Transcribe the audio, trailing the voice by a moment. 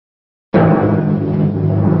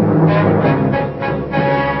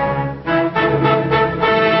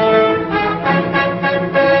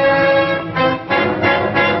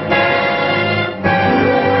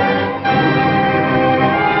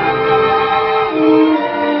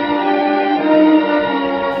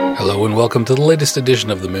Hello and welcome to the latest edition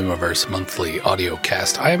of the Mihmiverse Monthly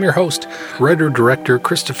Audiocast. I am your host, writer-director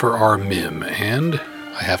Christopher R. Mihm, and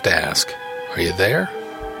I have to ask, are you there?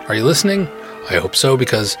 Are you listening? I hope so,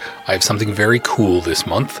 because I have something very cool this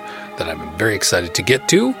month that I'm very excited to get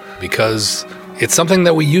to, because it's something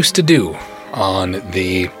that we used to do on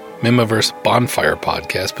the Mihmiverse Bonfire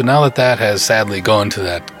Podcast, but now that that has sadly gone to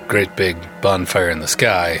that great big bonfire in the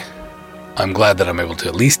sky, I'm glad that I'm able to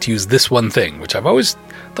at least use this one thing, which I've always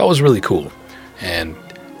thought was really cool, and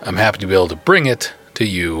I'm happy to be able to bring it to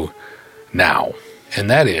you now, and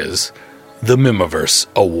that is the Mihmiverse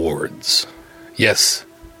Awards. Yes,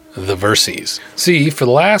 the Versies. See, for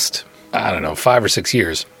the last, 5 or 6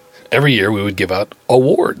 years, every year we would give out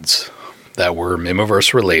awards that were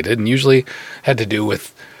Mihmiverse related, and usually had to do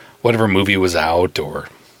with whatever movie was out, or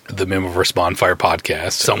the Mihmiverse Bonfire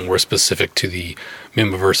Podcast. Some were specific to the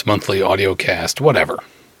Mihmiverse Monthly Audiocast, whatever.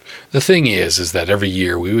 The thing is that every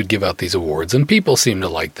year we would give out these awards, and people seemed to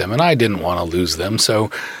like them, and I didn't want to lose them, so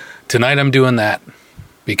tonight I'm doing that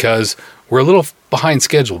because we're a little behind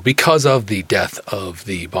schedule because of the death of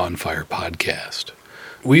the Bonfire Podcast.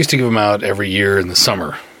 We used to give them out every year in the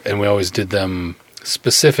summer, and we always did them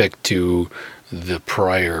specific to the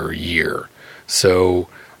prior year. So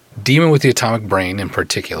Demon with the Atomic Brain in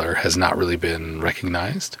particular has not really been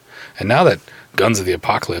recognized. And now that Guns of the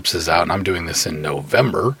Apocalypse is out, and I'm doing this in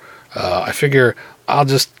November, I figure I'll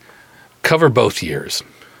just cover both years.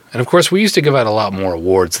 And of course, we used to give out a lot more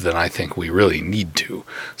awards than I think we really need to.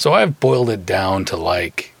 So I've boiled it down to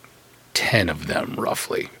like 10 of them,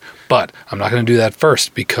 roughly. But I'm not going to do that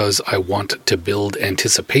first because I want to build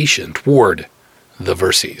anticipation toward the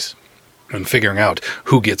Versies and figuring out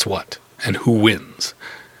who gets what and who wins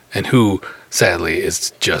and who, sadly,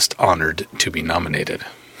 is just honored to be nominated.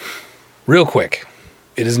 Real quick,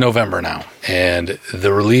 it is November now, and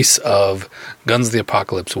the release of Guns of the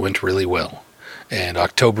Apocalypse went really well, and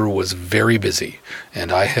October was very busy,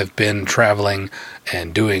 and I have been traveling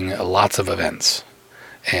and doing lots of events,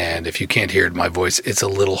 and if you can't hear it in my voice, it's a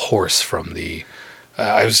little hoarse from the...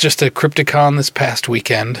 I was just at Crypticon this past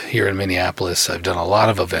weekend here in Minneapolis. I've done a lot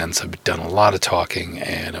of events, I've done a lot of talking,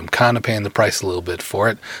 and I'm kind of paying the price a little bit for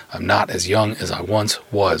it. I'm not as young as I once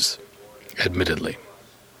was, admittedly.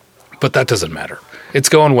 But that doesn't matter. It's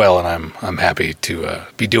going well, and I'm happy to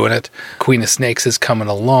be doing it. Queen of Snakes is coming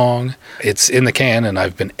along. It's in the can, and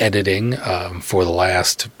I've been editing for the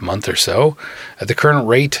last month or so. At the current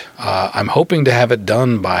rate, I'm hoping to have it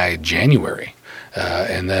done by January,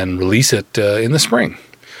 and then release it in the spring.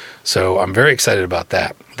 So I'm very excited about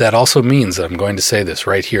that. That also means that I'm going to say this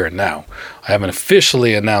right here and now. I haven't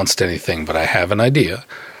officially announced anything, but I have an idea.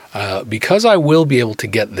 Because I will be able to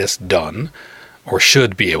get this done, or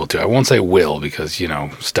should be able to. I won't say will because,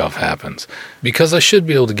 stuff happens. Because I should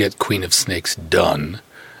be able to get Queen of Snakes done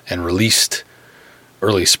and released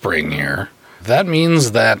early spring here, that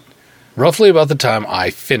means that roughly about the time I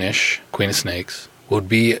finish Queen of Snakes would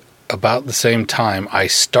be about the same time I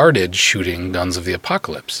started shooting Guns of the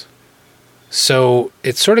Apocalypse. So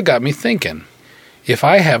it sort of got me thinking, if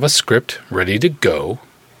I have a script ready to go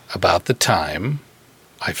about the time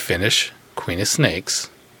I finish Queen of Snakes,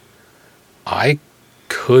 I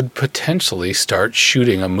could potentially start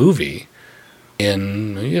shooting a movie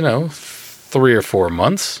in, 3 or 4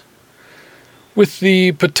 months with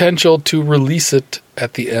the potential to release it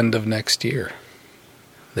at the end of next year.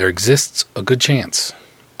 There exists a good chance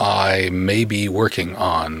I may be working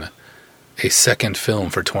on a second film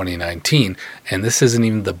for 2019, and this isn't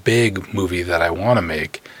even the big movie that I want to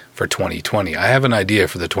make for 2020. I have an idea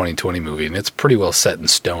for the 2020 movie, and it's pretty well set in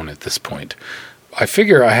stone at this point. I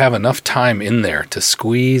figure I have enough time in there to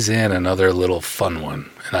squeeze in another little fun one,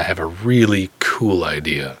 and I have a really cool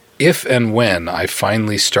idea. If and when I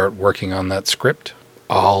finally start working on that script,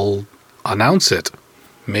 I'll announce it.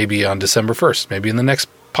 Maybe on December 1st, maybe in the next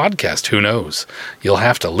podcast, who knows? You'll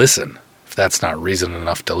have to listen. If that's not reason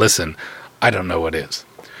enough to listen, I don't know what is.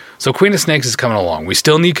 So Queen of Snakes is coming along. We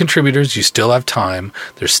still need contributors. You still have time.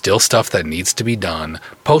 There's still stuff that needs to be done.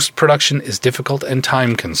 Post-production is difficult and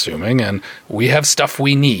time-consuming, and we have stuff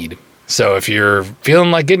we need. So if you're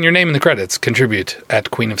feeling like getting your name in the credits, contribute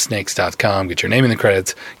at queenofsnakes.com. Get your name in the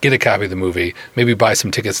credits. Get a copy of the movie. Maybe buy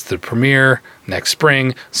some tickets to the premiere next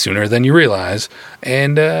spring, sooner than you realize.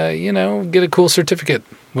 And, get a cool certificate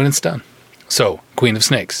when it's done. So, Queen of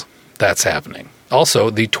Snakes. That's happening. Also,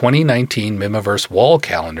 the 2019 Mihmiverse wall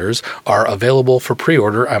calendars are available for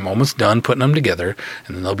pre-order. I'm almost done putting them together,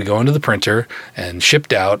 and then they'll be going to the printer and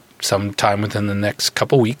shipped out sometime within the next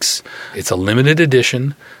couple weeks. It's a limited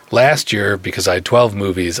edition. Last year, because I had 12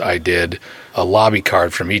 movies, I did a lobby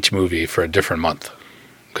card from each movie for a different month,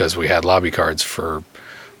 because we had lobby cards for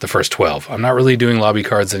the first 12. I'm not really doing lobby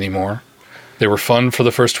cards anymore. They were fun for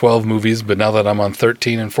the first 12 movies, but now that I'm on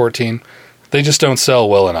 13 and 14, they just don't sell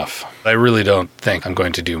well enough. I really don't think I'm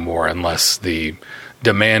going to do more unless the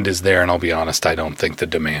demand is there, and I'll be honest, I don't think the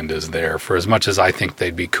demand is there for as much as I think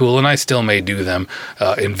they'd be cool, and I still may do them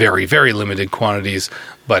in very, very limited quantities,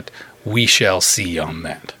 but we shall see on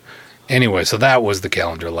that. Anyway, so that was the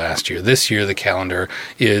calendar last year. This year, the calendar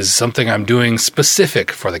is something I'm doing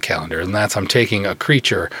specific for the calendar, and that's I'm taking a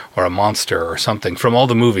creature or a monster or something from all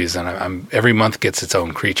the movies, and every month gets its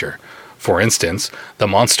own creature. For instance, the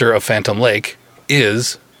monster of Phantom Lake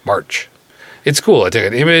is March. It's cool. I take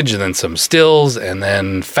an image and then some stills and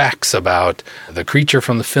then facts about the creature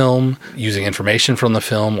from the film, using information from the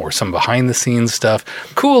film or some behind-the-scenes stuff.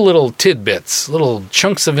 Cool little tidbits, little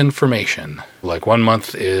chunks of information. Like one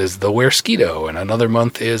month is the Weresquito and another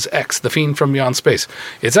month is X, the Fiend from Beyond Space.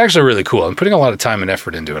 It's actually really cool. I'm putting a lot of time and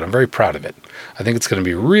effort into it. I'm very proud of it. I think it's going to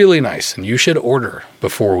be really nice, and you should order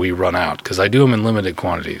before we run out because I do them in limited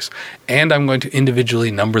quantities. And I'm going to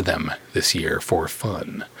individually number them this year for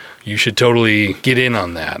fun. You should totally get in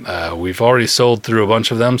on that. We've already sold through a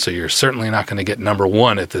bunch of them, so you're certainly not going to get number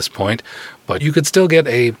 1 at this point, but you could still get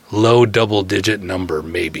a low double-digit number,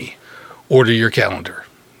 maybe. Order your calendar.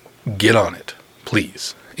 Get on it,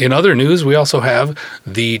 please. In other news, we also have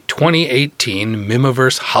the 2018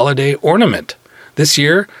 Mihmiverse Holiday Ornament. This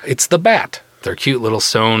year, it's the bat. They're cute little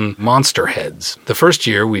sewn monster heads. The first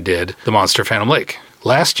year, we did the monster Phantom Lake.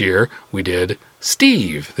 Last year, we did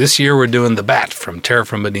Steve. This year, we're doing the bat from Terror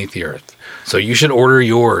from Beneath the Earth. So you should order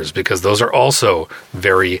yours because those are also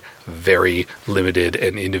very, very limited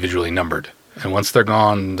and individually numbered. And once they're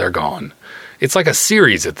gone, they're gone. It's like a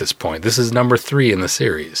series at this point. This is number 3 in the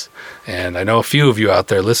series. And I know a few of you out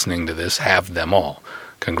there listening to this have them all.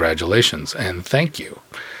 Congratulations and thank you.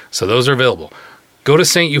 So those are available. Go to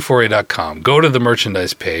saintuphoria.com. Go to the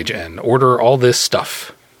merchandise page and order all this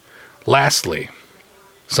stuff. Lastly,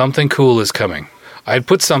 something cool is coming. I had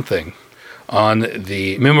put something on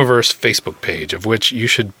the Mihmiverse Facebook page, of which you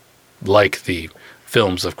should like the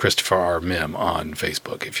films of Christopher R. Mihm on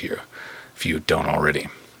Facebook if you don't already.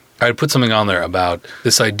 I had put something on there about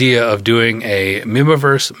this idea of doing a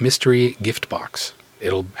Mihmiverse mystery gift box.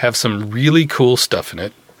 It'll have some really cool stuff in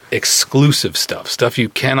it, exclusive stuff you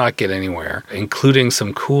cannot get anywhere, including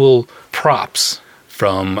some cool props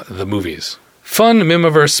from the movies. Fun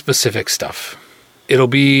Mihmiverse-specific stuff. It'll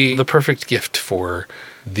be the perfect gift for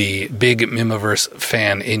the big Mihmiverse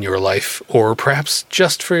fan in your life, or perhaps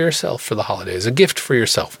just for yourself for the holidays. A gift for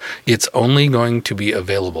yourself. It's only going to be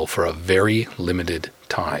available for a very limited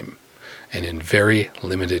time and in very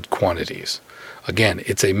limited quantities. Again,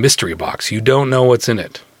 it's a mystery box. You don't know what's in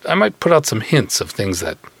it. I might put out some hints of things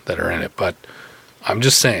that are in it, but I'm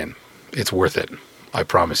just saying it's worth it. I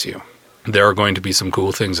promise you. There are going to be some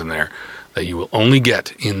cool things in there that you will only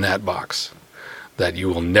get in that box, that you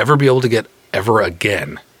will never be able to get ever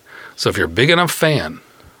again. So if you're a big enough fan,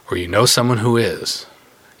 or you know someone who is,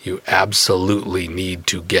 you absolutely need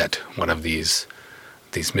to get one of these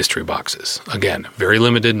mystery boxes. Again, very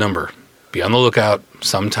limited number. Be on the lookout.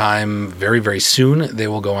 Sometime very, very soon they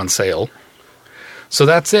will go on sale. So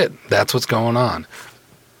that's it. That's what's going on.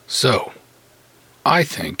 So, I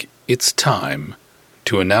think it's time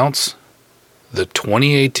to announce the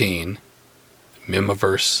 2018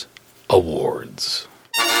 Mihmiverse Awards.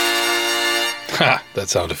 Ha! That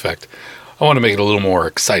sound effect. I want to make it a little more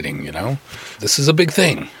exciting, you know? This is a big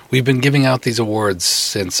thing. We've been giving out these awards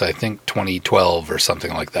since, I think, 2012 or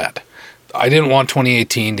something like that. I didn't want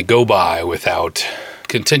 2018 to go by without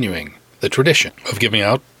continuing the tradition of giving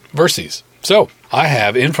out Versies. So, I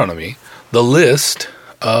have in front of me the list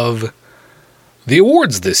of the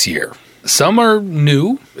awards this year. Some are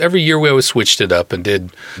new. Every year we always switched it up and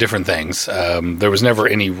did different things. There was never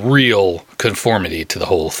any real conformity to the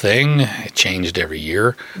whole thing. It changed every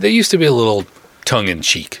year. They used to be a little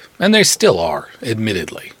tongue-in-cheek, and they still are,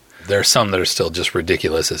 admittedly. There are some that are still just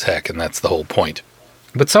ridiculous as heck, and that's the whole point.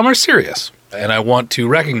 But some are serious, and I want to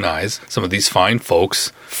recognize some of these fine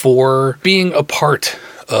folks for being a part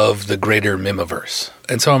of the greater Mihmiverse.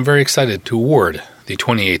 And so I'm very excited to award the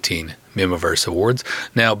 2018 Mihmiverse Awards.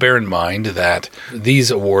 Now, bear in mind that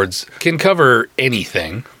these awards can cover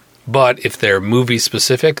anything, but if they're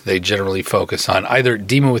movie-specific, they generally focus on either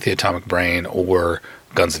Demon with the Atomic Brain or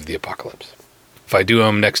Guns of the Apocalypse. If I do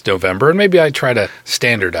them next November, and maybe I try to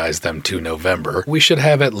standardize them to November, we should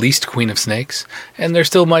have at least Queen of Snakes, and there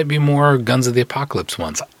still might be more Guns of the Apocalypse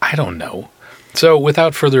ones. I don't know. So,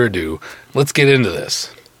 without further ado, let's get into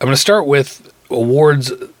this. I'm going to start with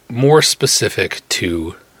awards more specific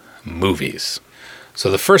to movies. So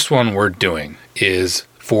the first one we're doing is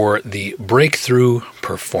for the breakthrough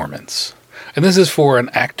performance. And this is for an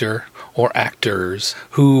actor or actors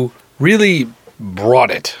who really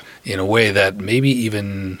brought it in a way that maybe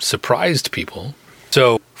even surprised people.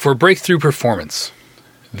 So, for breakthrough performance,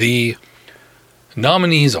 the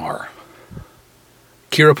nominees are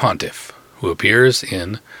Kira Pontiff, who appears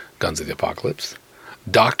in Guns of the Apocalypse,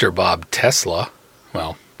 Dr. Bob Tesla,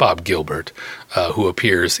 well, Bob Gilbert, who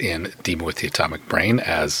appears in Demon with the Atomic Brain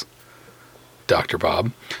as Dr.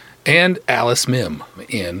 Bob, and Alice Mihm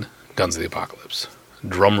in Guns of the Apocalypse.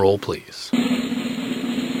 Drum roll, please.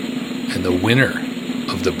 And the winner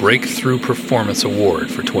of the Breakthrough Performance Award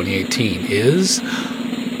for 2018 is...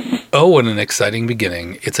 Oh, what an exciting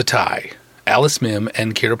beginning. It's a tie. Alice Mihm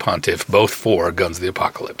and Kira Pontiff, both for Guns of the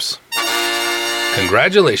Apocalypse.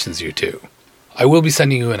 Congratulations, you two. I will be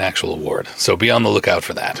sending you an actual award, so be on the lookout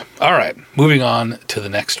for that. All right, moving on to the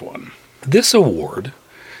next one. This award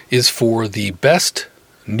is for the best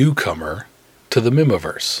newcomer to the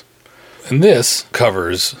Mihmiverse. And this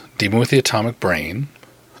covers Demon with the Atomic Brain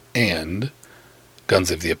and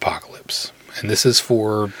Guns of the Apocalypse. And this is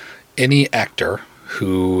for any actor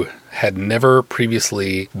who had never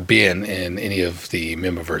previously been in any of the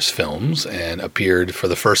Mihmiverse films and appeared for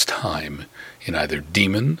the first time in either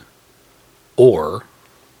Demon or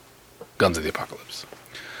Guns of the Apocalypse.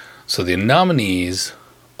 So the nominees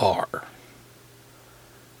are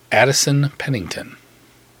Addison Pennington,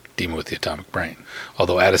 Demon with the Atomic Brain,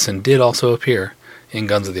 although Addison did also appear in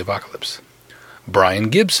Guns of the Apocalypse. Brian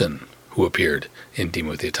Gibson, who appeared in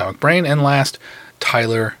Demon with the Atomic Brain, and last,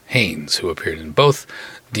 Tyler Haynes, who appeared in both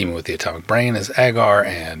Demon with the Atomic Brain as Agar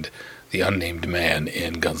and the Unnamed Man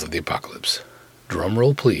in Guns of the Apocalypse.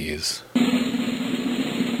 Drumroll, please.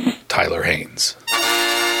 Tyler Haynes.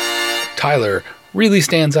 Tyler really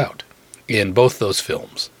stands out in both those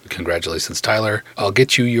films. Congratulations, Tyler. I'll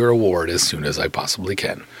get you your award as soon as I possibly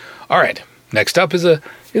can. All right, next up is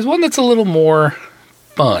one that's a little more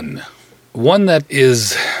fun. One that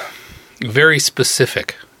is very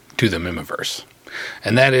specific to the Mihmiverse.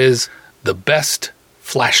 And that is the best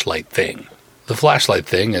flashlight thing. The flashlight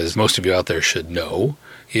thing, as most of you out there should know,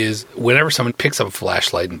 is whenever someone picks up a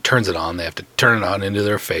flashlight and turns it on, they have to turn it on into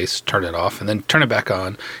their face, turn it off, and then turn it back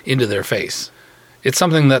on into their face. It's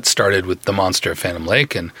something that started with the monster of Phantom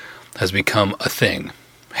Lake and has become a thing,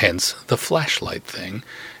 hence the flashlight thing,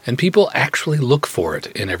 and people actually look for it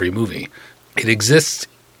in every movie. It exists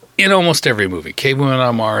in almost every movie. Cavewoman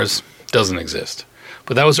on Mars doesn't exist,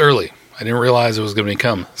 but that was early. I didn't realize it was going to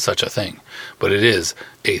become such a thing, but it is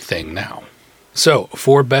a thing now. So,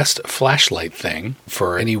 for best flashlight thing,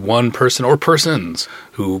 for any one person or persons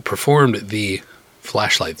who performed the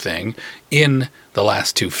flashlight thing in the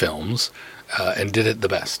last two films and did it the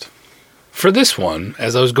best. For this one,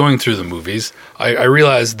 as I was going through the movies, I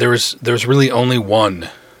realized there's really only one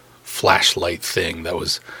flashlight thing that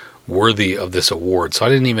was worthy of this award, so I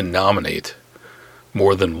didn't even nominate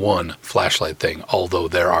more than one flashlight thing, although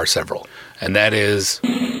there are several. And that is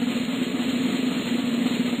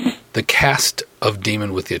the cast of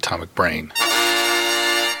Demon with the Atomic Brain.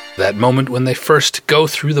 That moment when they first go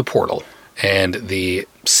through the portal and the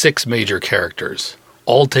 6 major characters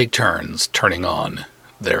all take turns turning on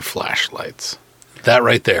their flashlights. That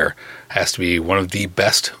right there has to be one of the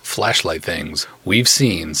best flashlight things we've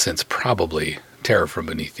seen since probably Terror from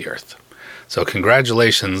Beneath the Earth. So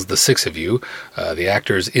congratulations, the 6 of you. The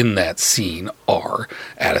actors in that scene are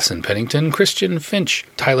Addison Pennington, Christian Finch,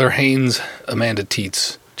 Tyler Haynes, Amanda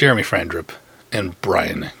Teets, Jeremy Frandrup, and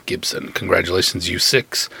Brian Gibson. Congratulations, you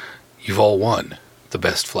 6. You've all won the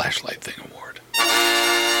Best Flashlight Thing Award.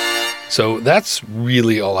 So that's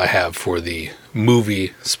really all I have for the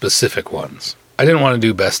movie-specific ones. I didn't want to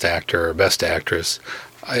do Best Actor or Best Actress.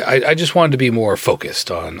 I just wanted to be more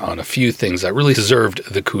focused on a few things that really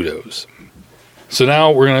deserved the kudos. So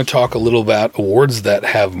now we're going to talk a little about awards that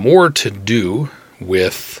have more to do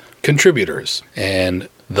with contributors and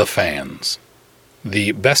the fans.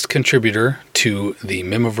 The best contributor to the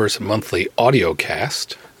Mihmiverse Monthly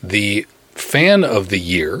Audiocast, the Fan of the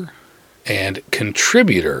Year, and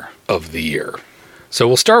Contributor of the Year. So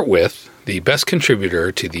we'll start with the best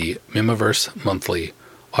contributor to the Mihmiverse Monthly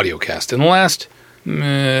Audiocast. In the last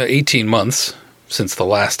 18 months, since the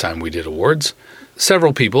last time we did awards,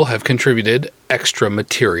 several people have contributed extra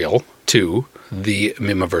material to the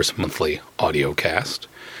Mihmiverse Monthly Audiocast,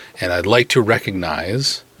 and I'd like to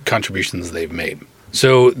recognize contributions they've made.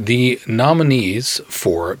 So the nominees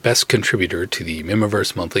for Best Contributor to the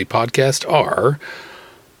Mihmiverse Monthly Podcast are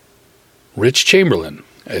Rich Chamberlain.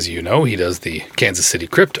 As you know, he does the Kansas City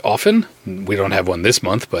Crypt often. We don't have one this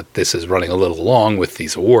month, but this is running a little long with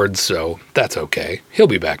these awards, so that's okay. He'll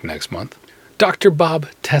be back next month. Dr. Bob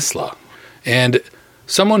Tesla, and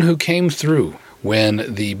someone who came through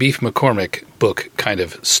when the Beef McCormick book kind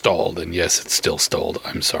of stalled. And yes, it's still stalled.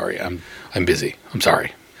 I'm sorry. I'm busy. I'm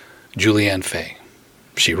sorry. Julianne Fay.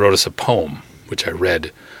 She wrote us a poem, which I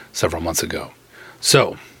read several months ago.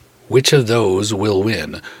 So, which of those will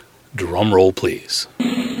win? Drum roll, please.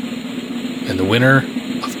 And the winner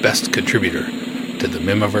of Best Contributor to the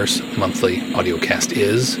Mihmiverse Monthly Audiocast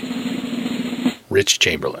is Rich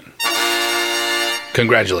Chamberlain.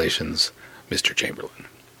 Congratulations, Mr. Chamberlain.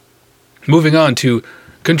 Moving on to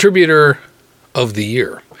Contributor of the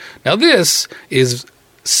Year. Now this is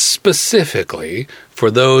specifically for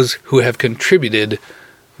those who have contributed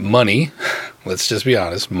money, let's just be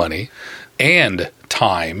honest, money, and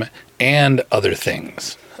time, and other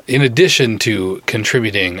things. In addition to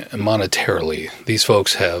contributing monetarily, these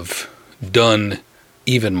folks have done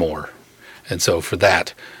even more. And so for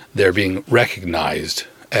that, they're being recognized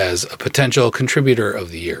as a potential Contributor of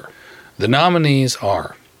the Year. The nominees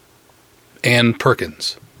are Ann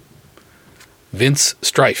Perkins, Vince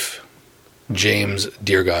Strife, James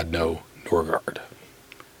Dear God No Norgard.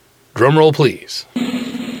 Drum roll, please.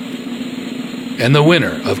 And the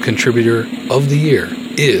winner of Contributor of the Year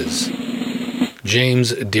is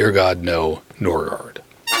James Dear God No Norgard.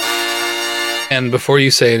 And before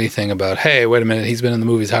you say anything about, hey, wait a minute, he's been in the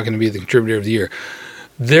movies, how can he be the Contributor of the Year?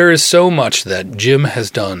 There is so much that Jim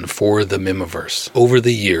has done for the Mihmiverse over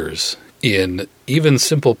the years in even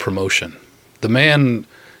simple promotion. The man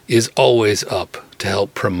is always up to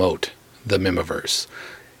help promote the Mihmiverse.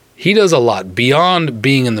 He does a lot beyond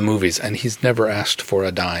being in the movies, and he's never asked for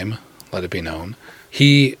a dime, let it be known.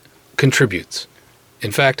 He contributes.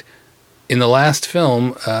 In fact, in the last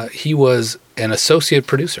film, he was an associate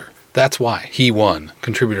producer. That's why he won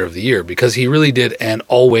Contributor of the Year, because he really did and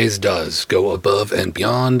always does go above and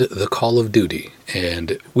beyond the call of duty.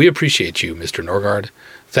 And we appreciate you, Mr. Norgard.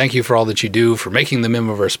 Thank you for all that you do for making the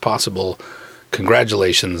Mihmiverse possible.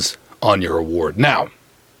 Congratulations on your award. Now,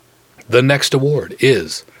 the next award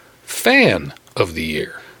is Fan of the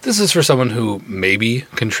Year. This is for someone who maybe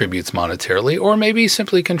contributes monetarily or maybe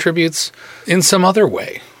simply contributes in some other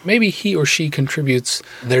way. Maybe he or she contributes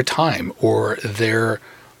their time or their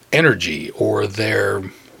energy or their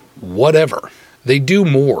whatever. They do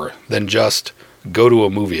more than just go to a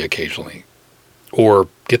movie occasionally or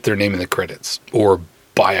get their name in the credits or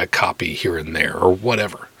buy a copy here and there or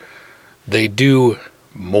whatever. They do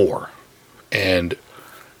more, and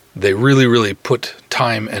they really, really put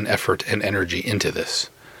time and effort and energy into this,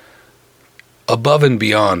 above and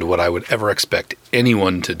beyond what I would ever expect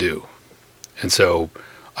anyone to do. And so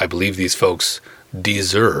I believe these folks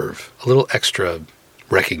deserve a little extra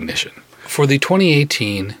recognition. For the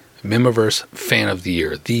 2018 Mihmiverse Fan of the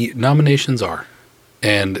Year, the nominations are,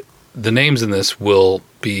 and the names in this will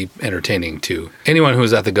be entertaining to anyone who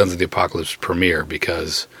was at the Guns of the Apocalypse premiere,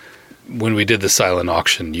 because when we did the silent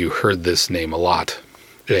auction, you heard this name a lot,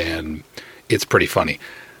 and it's pretty funny.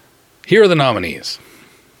 Here are the nominees: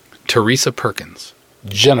 Teresa Perkins,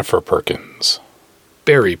 Jennifer Perkins,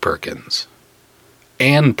 Barry Perkins,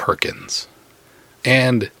 Ann Perkins,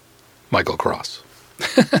 and Michael Cross.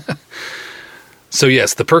 So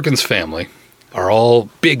yes, the Perkins family are all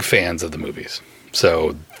big fans of the movies.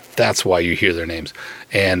 So that's why you hear their names.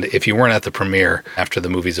 And if you weren't at the premiere, after the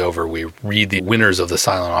movie's over, we read the winners of the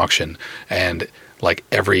silent auction, and like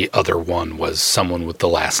every other one was someone with the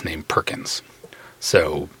last name Perkins.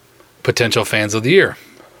 So, potential fans of the year.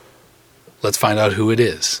 Let's find out who it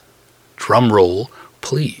is. Drum roll,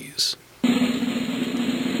 please.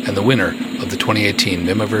 And the winner of the 2018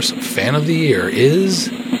 Mihmiverse Fan of the Year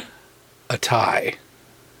is a tie.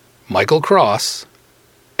 Michael Cross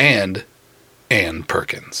and Ann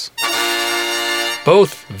Perkins.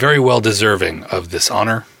 Both very well deserving of this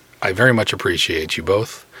honor. I very much appreciate you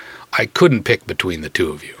both. I couldn't pick between the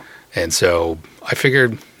two of you. And so I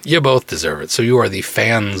figured you both deserve it. So you are the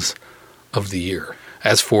fans of the year.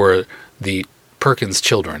 As for the Perkins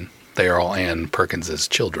children, they are all Ann Perkins's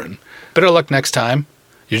children. Better luck next time.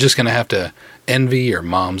 You're just going to have to envy your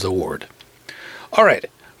mom's award. All right,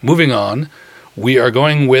 moving on. We are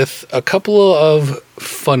going with a couple of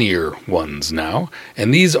funnier ones now,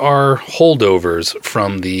 and these are holdovers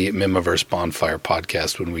from the Mihmiverse Bonfire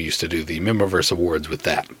Podcast when we used to do the Mihmiverse Awards with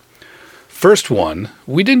that. First one,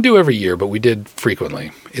 we didn't do every year, but we did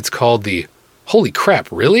frequently. It's called the Holy Crap,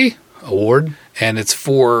 Really? Award, and it's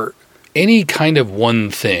for any kind of one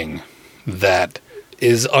thing that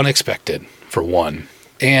is unexpected, for one,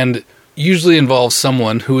 and usually involves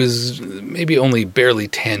someone who is maybe only barely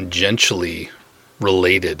tangentially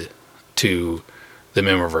related to the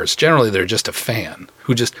Mihmiverse. Generally, they're just a fan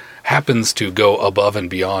who just happens to go above and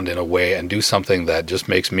beyond in a way and do something that just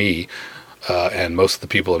makes me and most of the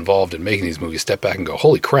people involved in making these movies step back and go,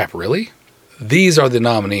 holy crap, really? These are the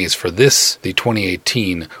nominees for the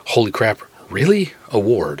 2018 Holy Crap, Really?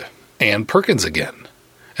 Award. Ann Perkins again.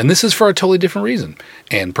 And this is for a totally different reason.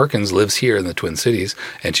 Ann Perkins lives here in the Twin Cities,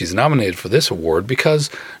 and she's nominated for this award because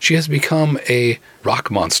she has become a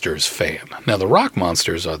Rock Monsters fan. Now, the Rock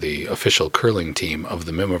Monsters are the official curling team of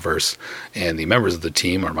the Mihmiverse, and the members of the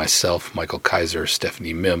team are myself, Michael Kaiser,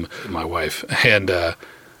 Stephanie Mihm, my wife, and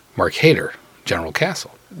Mark Hader, General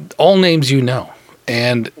Castle. All names you know.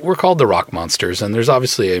 And we're called the Rock Monsters, and there's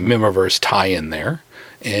obviously a Mihmiverse tie-in there.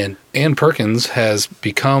 And Ann Perkins has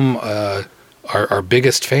become our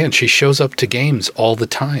biggest fan. She shows up to games all the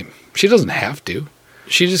time. She doesn't have to.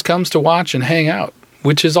 She just comes to watch and hang out,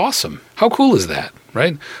 which is awesome. How cool is that,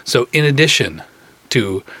 right? So in addition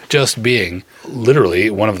to just being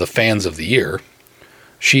literally one of the fans of the year,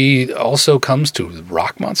 she also comes to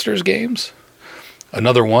Rock Monsters games.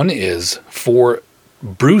 Another one is for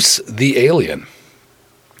Bruce the Alien.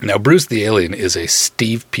 Now, Bruce the Alien is a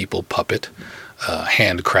Steve People puppet,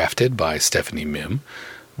 handcrafted by Stephanie Mihm,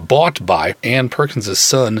 bought by Ann Perkins'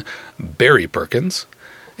 son, Barry Perkins.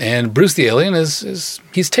 And Bruce the Alien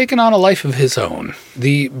he's taken on a life of his own.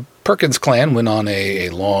 The Perkins clan went on a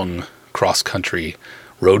long cross-country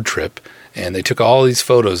road trip, and they took all these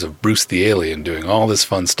photos of Bruce the Alien doing all this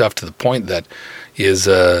fun stuff to the point that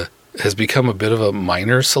has become a bit of a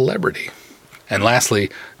minor celebrity. And lastly,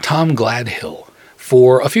 Tom Gladhill,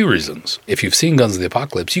 for a few reasons. If you've seen Guns of the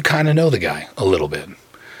Apocalypse, you kind of know the guy a little bit.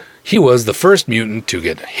 He was the first mutant to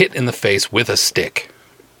get hit in the face with a stick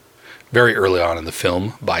very early on in the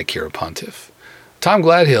film by Kira Pontiff. Tom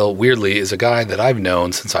Gladhill, weirdly, is a guy that I've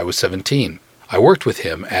known since I was 17. I worked with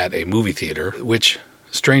him at a movie theater, which,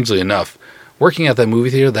 strangely enough, working at that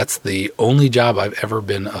movie theater, that's the only job I've ever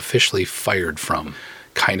been officially fired from.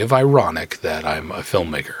 Kind of ironic that I'm a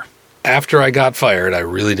filmmaker. After I got fired, I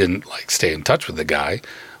really didn't stay in touch with the guy,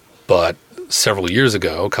 but a couple years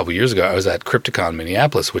ago, I was at Crypticon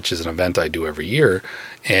Minneapolis, which is an event I do every year,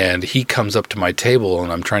 and he comes up to my table,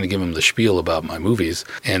 and I'm trying to give him the spiel about my movies,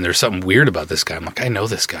 and there's something weird about this guy. I'm like, I know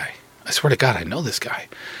this guy. I swear to God, I know this guy.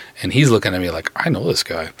 And he's looking at me like, I know this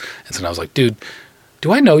guy. And so I was like, dude,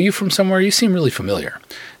 do I know you from somewhere? You seem really familiar.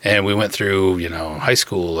 And we went through, high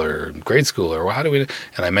school or grade school or how do we,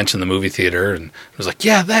 and I mentioned the movie theater and it was like,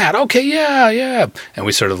 yeah, that, okay, yeah. And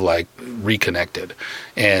we sort of reconnected.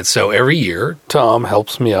 And so every year, Tom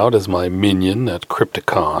helps me out as my minion at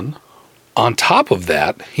Crypticon. On top of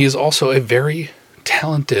that, he is also a very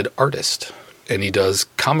talented artist and he does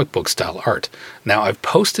comic book style art. Now, I've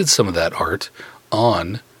posted some of that art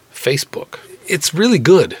on Facebook. It's really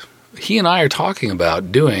good. He and I are talking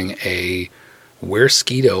about doing a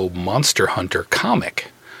Wereskeeto Monster Hunter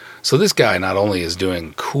comic. So this guy not only is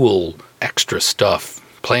doing cool extra stuff,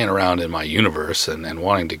 playing around in my universe and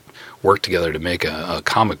wanting to work together to make a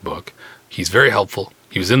comic book, he's very helpful.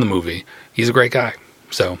 He was in the movie. He's a great guy.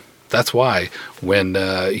 So that's why when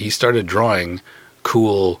he started drawing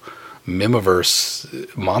cool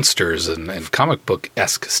Mihmiverse monsters and comic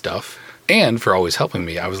book-esque stuff, and for always helping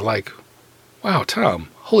me, I was like, wow, Tom,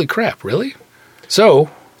 holy crap, really? So,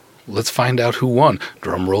 let's find out who won.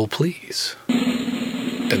 Drum roll, please.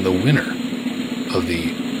 And the winner of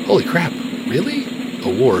the Holy Crap, Really?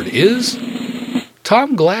 Award is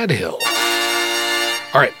Tom Gladhill.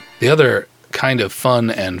 All right, the other kind of fun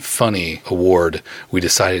and funny award we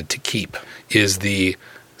decided to keep is the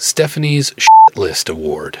Stephanie's Shit List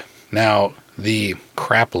Award. Now, the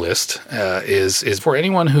crap list is for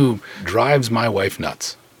anyone who drives my wife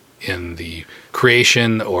nuts in the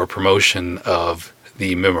creation or promotion of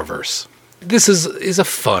the Mihmiverse. This is a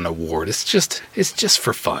fun award. It's just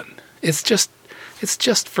for fun. It's just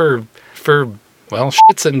for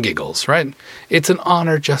shits and giggles, right? It's an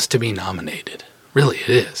honor just to be nominated. Really, it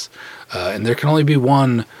is. And there can only be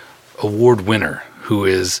one award winner who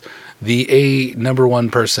is the number one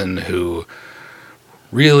person who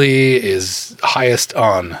really is highest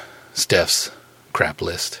on Steph's crap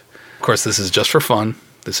list. Of course, this is just for fun.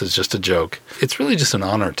 This is just a joke. It's really just an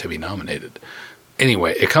honor to be nominated.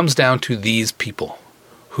 Anyway, it comes down to these people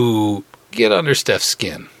who get under Steph's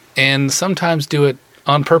skin and sometimes do it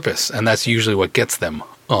on purpose, and that's usually what gets them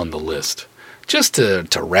on the list, just to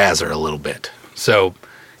razz her a little bit. So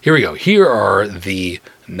here we go. Here are the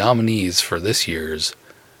nominees for this year's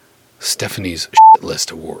Stephanie's Shit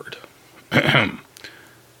List Award.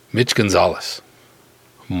 Mitch Gonzalez,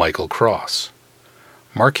 Michael Cross,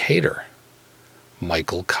 Mark Hader,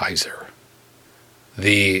 Michael Kaiser.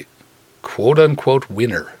 The quote-unquote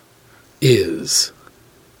winner is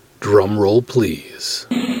Drum roll, please.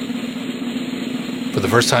 For the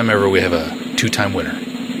first time ever, we have a 2-time winner.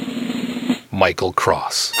 Michael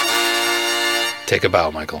Cross. Take a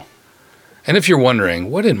bow, Michael. And if you're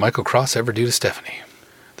wondering, what did Michael Cross ever do to Stephanie?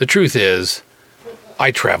 The truth is,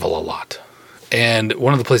 I travel a lot. And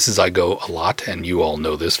one of the places I go a lot, and you all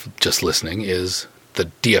know this just listening, is the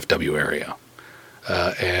DFW area.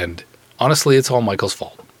 And honestly, it's all Michael's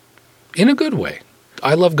fault. In a good way.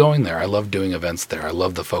 I love going there. I love doing events there. I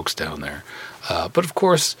love the folks down there. But of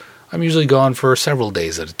course, I'm usually gone for several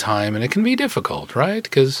days at a time, and it can be difficult, right?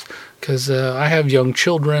 Because I have young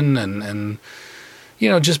children, and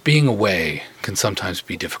just being away can sometimes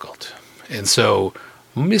be difficult. And so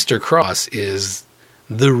Mr. Cross is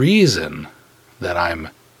the reason that I'm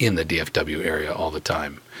in the DFW area all the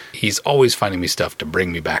time. He's always finding me stuff to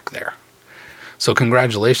bring me back there. So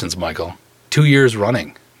congratulations, Michael. 2 years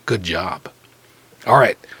running. Good job. All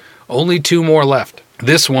right, only 2 more left.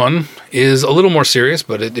 This one is a little more serious,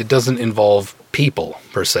 but it doesn't involve people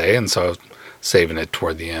per se, and so I'm saving it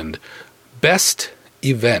toward the end. Best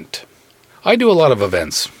event. I do a lot of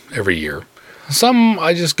events every year. Some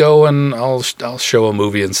I just go and I'll show a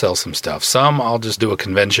movie and sell some stuff. Some I'll just do a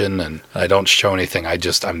convention and I don't show anything.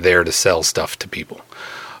 I'm there to sell stuff to people.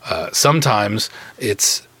 Sometimes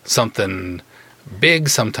it's something big,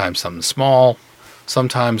 sometimes something small,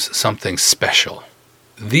 sometimes something special.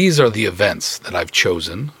 These are the events that I've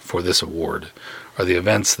chosen for this award, are the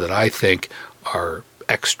events that I think are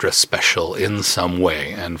extra special in some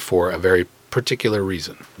way and for a very particular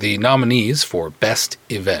reason. The nominees for Best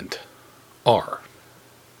Event are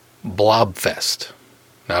Blobfest.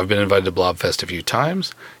 Now, I've been invited to Blobfest a few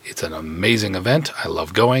times. It's an amazing event. I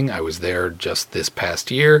love going. I was there just this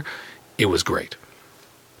past year. It was great.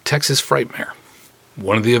 Texas Frightmare.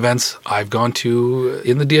 One of the events I've gone to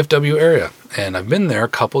in the DFW area, and I've been there a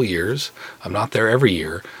couple years. I'm not there every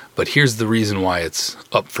year, but here's the reason why it's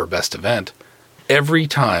up for Best Event. Every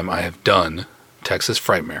time I have done Texas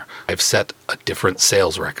Frightmare, I've set a different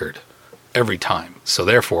sales record. Every time. So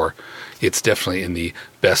therefore, it's definitely in the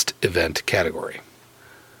Best Event category.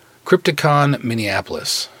 Crypticon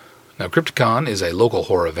Minneapolis. Now, Crypticon is a local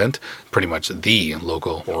horror event, pretty much the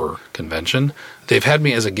local horror convention. They've had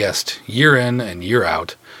me as a guest year in and year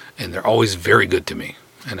out, and they're always very good to me.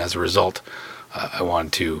 And as a result, I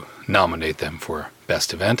wanted to nominate them for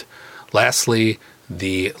Best Event. Lastly,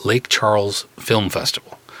 the Lake Charles Film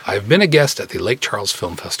Festival. I've been a guest at the Lake Charles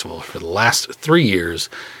Film Festival for the last 3 years,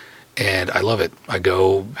 and I love it. I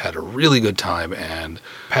go, had a really good time, and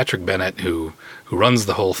Patrick Bennett, who runs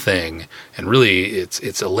the whole thing, and really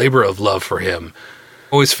it's a labor of love for him,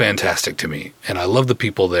 always fantastic to me. And I love the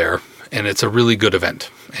people there, and it's a really good event.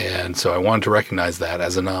 And so I wanted to recognize that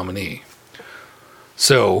as a nominee.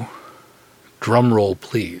 So, drum roll,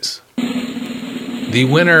 please. The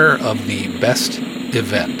winner of the Best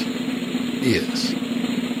Event is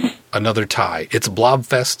another tie. It's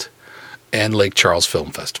Blobfest and Lake Charles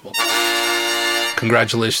Film Festival.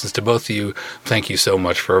 Congratulations to both of you. Thank you so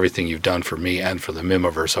much for everything you've done for me and for the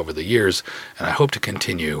Mihmiverse over the years, and I hope to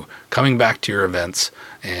continue coming back to your events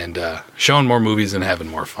and showing more movies and having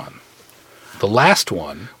more fun. The last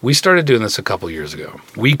one, we started doing this a couple years ago.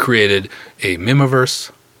 We created a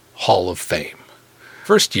Mihmiverse Hall of Fame.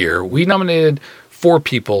 First year, we nominated 4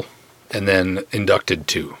 people and then inducted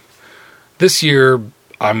 2. This year,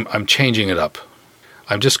 I'm changing it up.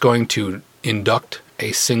 I'm just going to induct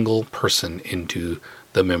a single person into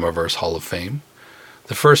the Mihmiverse Hall of Fame.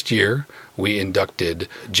 The first year, we inducted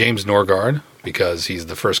James Norgard, because he's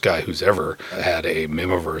the first guy who's ever had a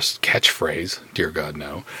Mihmiverse catchphrase, dear God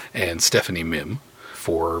no, and Stephanie Mihm,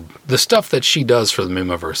 for the stuff that she does for the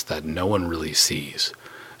Mihmiverse that no one really sees,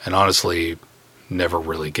 and honestly, never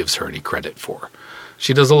really gives her any credit for.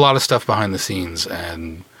 She does a lot of stuff behind the scenes,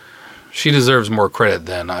 and she deserves more credit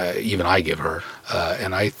than I give her.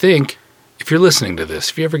 And I think if you're listening to this,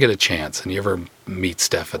 if you ever get a chance and you ever meet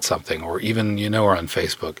Steph at something, or even you know her on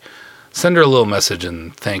Facebook, send her a little message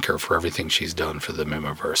and thank her for everything she's done for the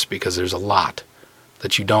Mihmiverse, because there's a lot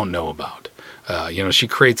that you don't know about. She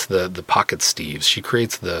creates the pocket Steves. She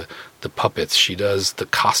creates the puppets. She does the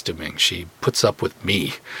costuming. She puts up with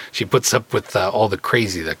me. She puts up with all the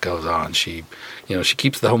crazy that goes on. She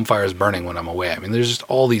keeps the home fires burning when I'm away. I mean, there's just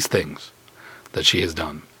all these things that she has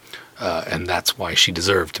done. And that's why she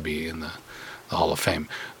deserved to be in the Hall of Fame.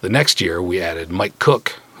 The next year, we added Mike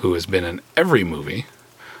Cook, who has been in every movie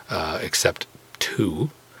except 2,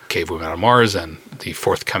 Cave Women on Mars and the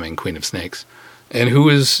forthcoming Queen of Snakes, and who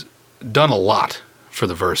has done a lot for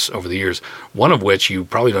the verse over the years, one of which you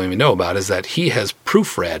probably don't even know about is that he has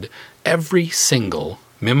proofread every single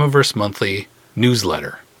Mihmiverse Monthly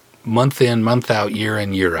newsletter month in, month out, year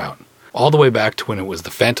in, year out. All the way back to when it was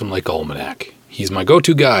the Phantom Lake Almanac. He's my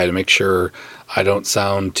go-to guy to make sure I don't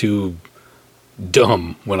sound too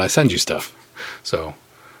dumb when I send you stuff. So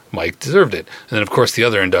Mike deserved it. And then, of course, the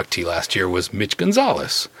other inductee last year was Mitch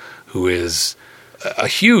Gonzalez, who is a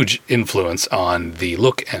huge influence on the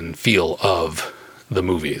look and feel of the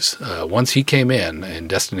movies. Once he came in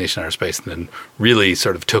Destination Outer Space and then really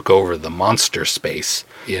sort of took over the monster space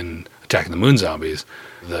in Attack of the Moon Zombies,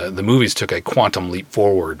 the movies took a quantum leap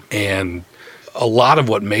forward. And a lot of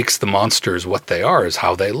what makes the monsters what they are is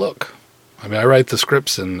how they look. I mean, I write the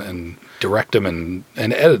scripts and direct them and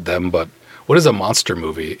edit them, but what is a monster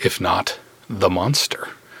movie if not the monster?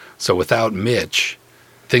 So without Mitch,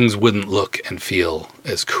 things wouldn't look and feel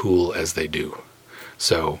as cool as they do.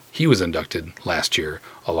 So he was inducted last year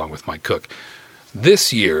along with Mike Cook.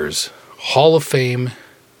 This year's Hall of Fame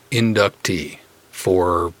inductee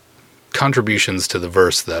for contributions to the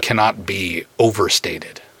verse that cannot be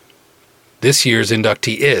overstated. This year's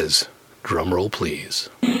inductee is, drumroll please,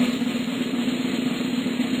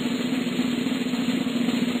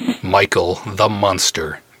 Michael the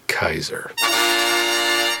Monster Kaiser.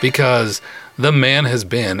 Because the man has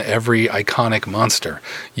been every iconic monster.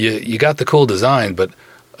 You got the cool design, but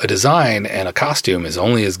a design and a costume is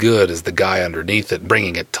only as good as the guy underneath it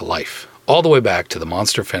bringing it to life. All the way back to the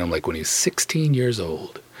Monster Phantom Lake when he was 16 years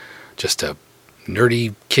old. Just a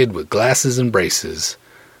nerdy kid with glasses and braces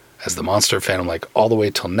as the Monster Phantom Lake all the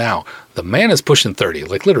way till now. The man is pushing 30.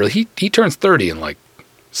 Like literally, he turns 30 in like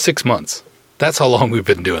 6 months. That's how long we've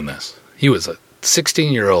been doing this. He was a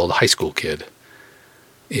 16-year-old high school kid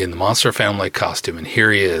in the Monster Phantom Lake costume, and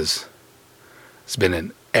here he is. He's been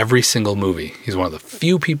in every single movie. He's one of the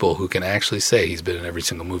few people who can actually say he's been in every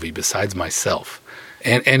single movie besides myself.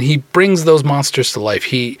 And he brings those monsters to life.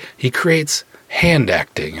 He creates hand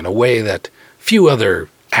acting in a way that few other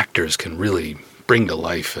actors can really bring to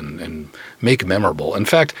life and make memorable. In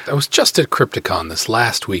fact, I was just at Crypticon this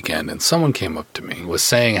last weekend, and someone came up to me and was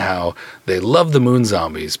saying how they love the Moon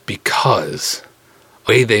Zombies because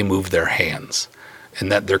the way they move their hands,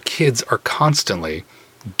 and that their kids are constantly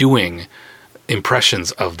doing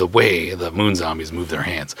impressions of the way the Moon Zombies move their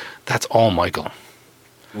hands. That's all Michael.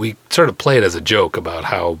 We sort of play it as a joke about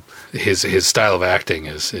how his style of acting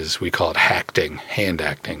is we call it hackting, hand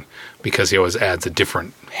acting, because he always adds a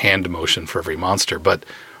different hand motion for every monster. But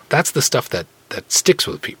that's the stuff that sticks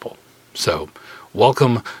with people. So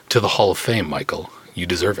welcome to the Hall of Fame, Michael. You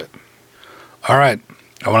deserve it. All right.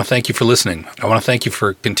 I want to thank you for listening. I want to thank you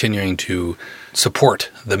for continuing to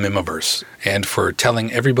support the Mihmiverse and for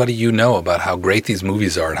telling everybody you know about how great these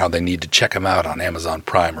movies are and how they need to check them out on Amazon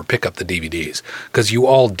Prime or pick up the DVDs. Because you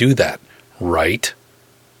all do that, right?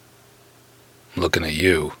 I'm looking at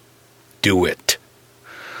you. Do it.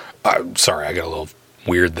 Sorry, I got a little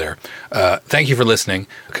weird there. Thank you for listening.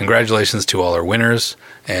 Congratulations to all our winners.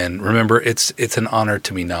 And remember, it's an honor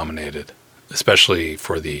to be nominated, especially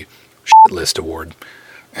for the Shit List Award.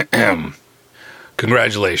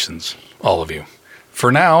 Congratulations, all of you.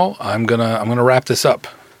 For now, I'm gonna wrap this up.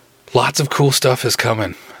 Lots of cool stuff is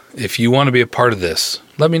coming. If you want to be a part of this,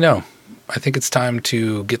 let me know. I think it's time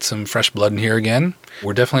to get some fresh blood in here again.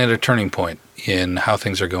 We're definitely at a turning point in how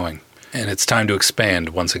things are going, and it's time to expand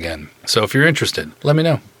once again. So if you're interested, let me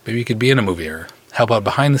know. Maybe you could be in a movie or help out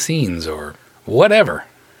behind the scenes or whatever.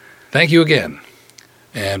 Thank you again.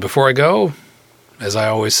 And before I go, as I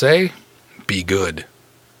always say, be good.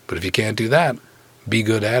 But if you can't do that, be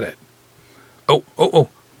good at it. Oh,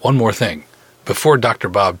 one more thing. Before Dr.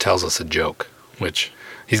 Bob tells us a joke, which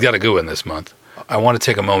he's got a good one this month, I want to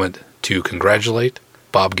take a moment to congratulate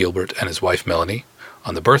Bob Gilbert and his wife Melanie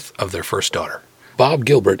on the birth of their first daughter. Bob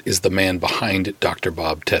Gilbert is the man behind Dr.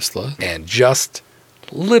 Bob Tesla, and just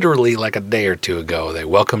literally like a day or two ago, they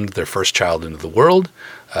welcomed their first child into the world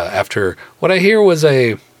after what I hear was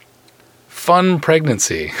a fun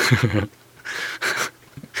pregnancy.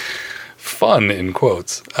 Fun in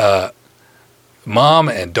quotes. Mom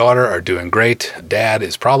and daughter are doing great. Dad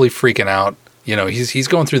is probably freaking out. You know, he's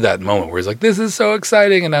going through that moment where he's like, this is so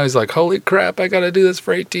exciting. And now he's like, holy crap, I got to do this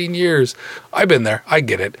for 18 years. I've been there. I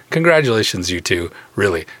get it. Congratulations, you two.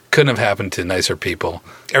 Really. Couldn't have happened to nicer people.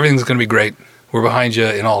 Everything's going to be great. We're behind you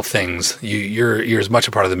in all things. You're as much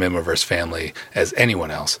a part of the Mihmiverse family as anyone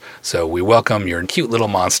else. So we welcome your cute little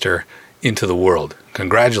monster into the world.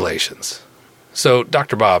 Congratulations. So,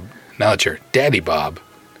 Dr. Bob, now that you're Daddy Bob,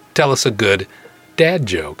 tell us a good dad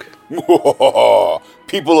joke.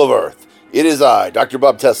 People of Earth, it is I, Dr.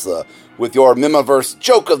 Bob Tesla, with your Mihmiverse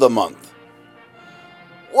Joke of the Month.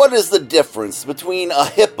 What is the difference between a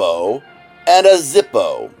hippo and a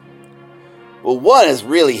Zippo? Well, one is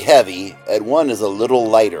really heavy, and one is a little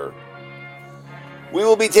lighter. We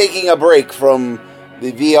will be taking a break from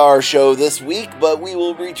the VR show this week, but we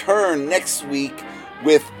will return next week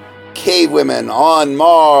with Cave Women on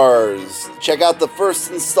Mars. Check out the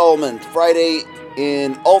first installment Friday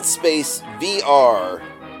in Alt Space VR.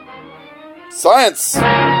 Science!